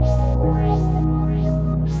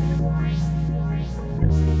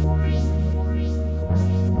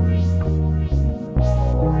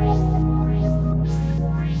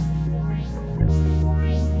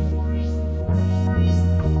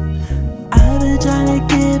trying to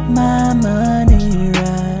get my money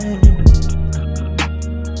right.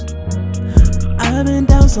 I've been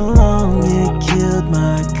down so long, it killed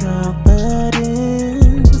my confidence.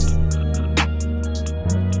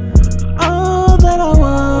 All that I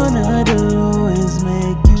wanna do is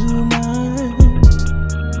make you mine.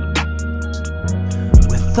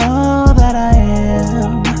 With all that I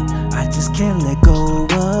am, I just can't let go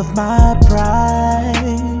of my pride.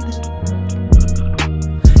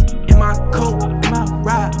 In my coat, in my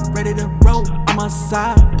ride, ready to roll on my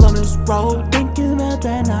side, blow this road. Thinking about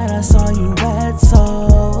that night I saw you at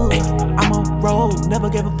Soul. I'm on road, never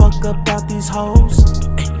gave a fuck about these hoes.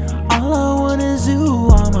 All I want is you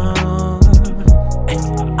on my own.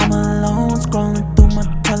 I'm alone, scrolling through my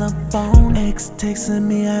telephone. Ex texting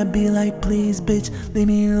me, I'd be like, please bitch, leave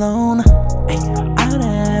me alone. I'd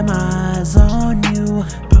have my eyes on you,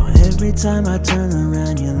 but every time I turn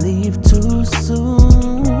around you leave too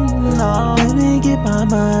soon. No, let me get my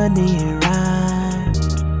money right.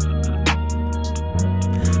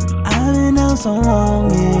 I've been down so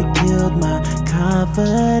long, it killed my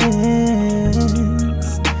confidence.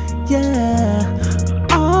 Yeah,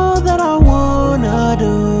 all that I wanna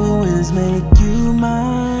do is make you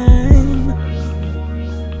mine.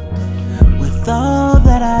 With all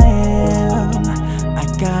that I am, I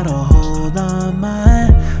gotta hold on my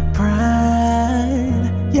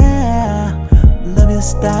pride. Yeah, love your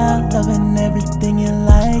style, loving everything you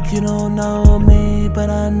like. You don't know me, but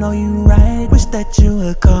I know you right. Wish that you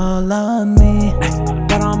would call on me,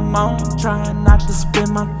 but I'm on, trying not to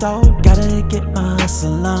spend my dough. Gotta get my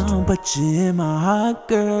hustle on, but you in my heart,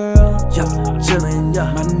 girl. Yeah, chillin',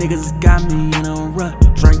 yeah. My niggas got me in a rut,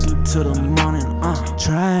 drinking till the morning,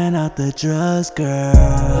 trying out the drugs, girl.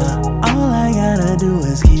 All I gotta do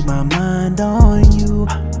is keep my mind on